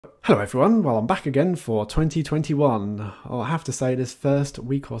Hello everyone, well I'm back again for 2021. I have to say this first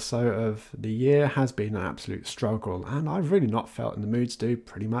week or so of the year has been an absolute struggle and I've really not felt in the mood to do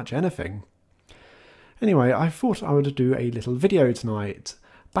pretty much anything. Anyway, I thought I would do a little video tonight.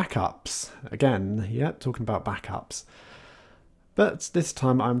 Backups. Again, yeah, talking about backups. But this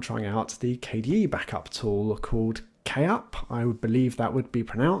time I'm trying out the KDE backup tool called KUp. I would believe that would be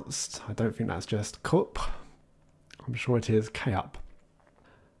pronounced. I don't think that's just KUp. I'm sure it is KUp.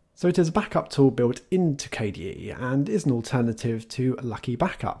 So it is a backup tool built into KDE and is an alternative to Lucky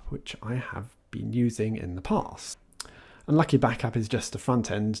Backup, which I have been using in the past. And Lucky Backup is just a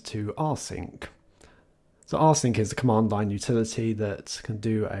front end to Rsync. So Rsync is a command line utility that can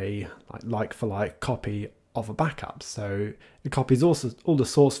do a like-for-like copy of a backup. So it copies also all the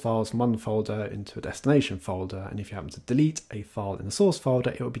source files from one folder into a destination folder, and if you happen to delete a file in the source folder,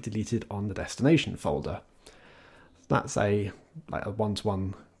 it will be deleted on the destination folder. That's a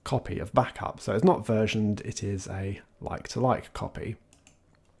one-to-one copy of backup. So it's not versioned, it is a like-to-like copy.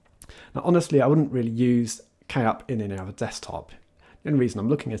 Now honestly, I wouldn't really use KUp in any other desktop. The only reason I'm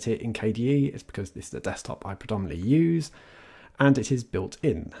looking at it in KDE is because this is the desktop I predominantly use, and it is built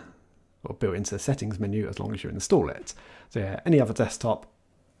in, or built into the settings menu as long as you install it. So yeah, any other desktop,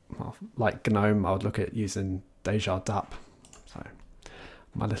 well, like GNOME, I would look at using Desktop. So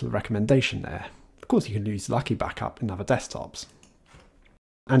my little recommendation there. Of course you can use Lucky Backup in other desktops.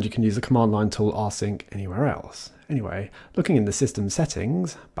 And you can use the command line tool Rsync anywhere else. Anyway, looking in the system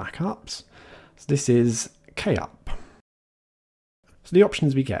settings, backups, so this is KUp. So the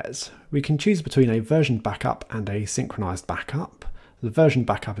options we get, we can choose between a versioned backup and a synchronized backup. The versioned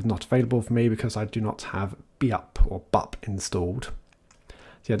backup is not available for me because I do not have Bup or Bup installed.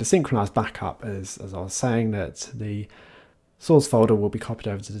 So yeah, the synchronized backup is, as I was saying, that the source folder will be copied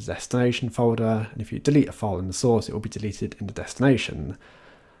over to the destination folder, and if you delete a file in the source, it will be deleted in the destination.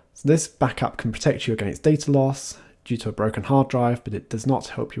 So this backup can protect you against data loss due to a broken hard drive, but it does not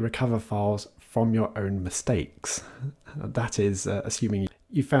help you recover files from your own mistakes. That is assuming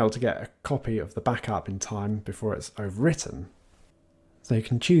you fail to get a copy of the backup in time before it's overwritten. So you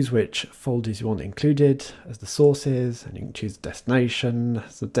can choose which folders you want included as the sources, and you can choose the destination.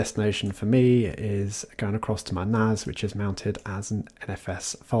 So the destination for me is going across to my NAS, which is mounted as an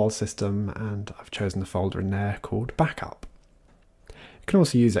NFS file system, and I've chosen a folder in there called backup. You can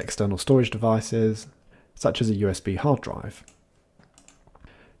also use external storage devices, such as a USB hard drive.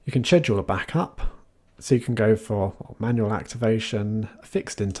 You can schedule a backup, so you can go for manual activation, a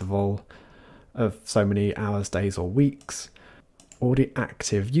fixed interval of so many hours, days or weeks, or the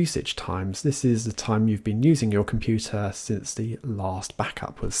active usage times. This is the time you've been using your computer since the last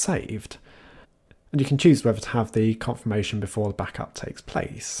backup was saved. And you can choose whether to have the confirmation before the backup takes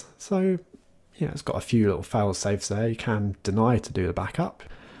place. So yeah, it's got a few little fail safes there. You can deny to do the backup,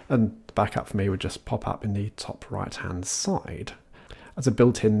 and the backup for me would just pop up in the top right hand side as a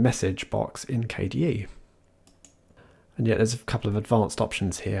built-in message box in KDE. And yet there's a couple of advanced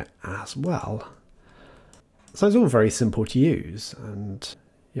options here as well. So it's all very simple to use, and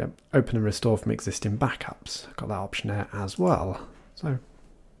yeah, open and restore from existing backups. Got that option there as well. So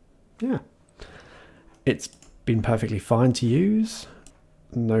yeah, it's been perfectly fine to use.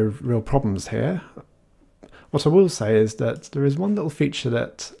 No real problems here. What I will say is that there is one little feature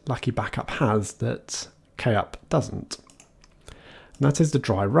that Lucky Backup has that KUp doesn't, and that is the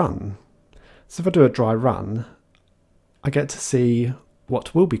dry run. So if I do a dry run, I get to see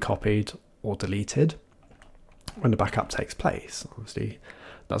what will be copied or deleted when the backup takes place. Obviously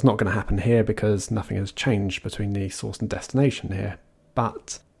that's not going to happen here because nothing has changed between the source and destination here,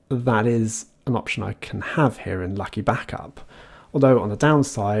 but that is an option I can have here in Lucky Backup. Although on the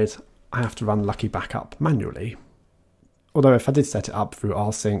downside, I have to run Lucky Backup manually. Although if I did set it up through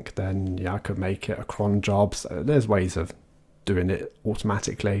Rsync, then yeah, I could make it a cron job. So there's ways of doing it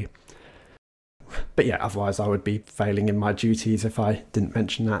automatically. But yeah, otherwise I would be failing in my duties if I didn't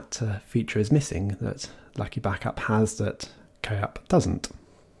mention that feature is missing that Lucky Backup has that KUp doesn't.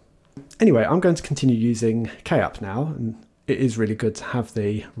 Anyway, I'm going to continue using KUp now, and it is really good to have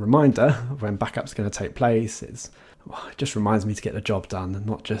the reminder of when backup's going to take place. It just reminds me to get the job done and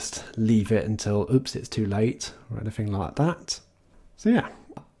not just leave it until oops, it's too late or anything like that. So yeah,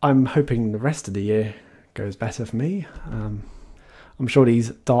 I'm hoping the rest of the year goes better for me. I'm sure these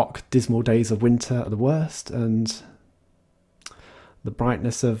dark, dismal days of winter are the worst, and the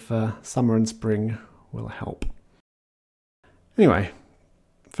brightness of summer and spring will help. Anyway,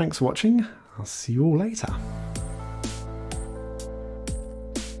 thanks for watching. I'll see you all later.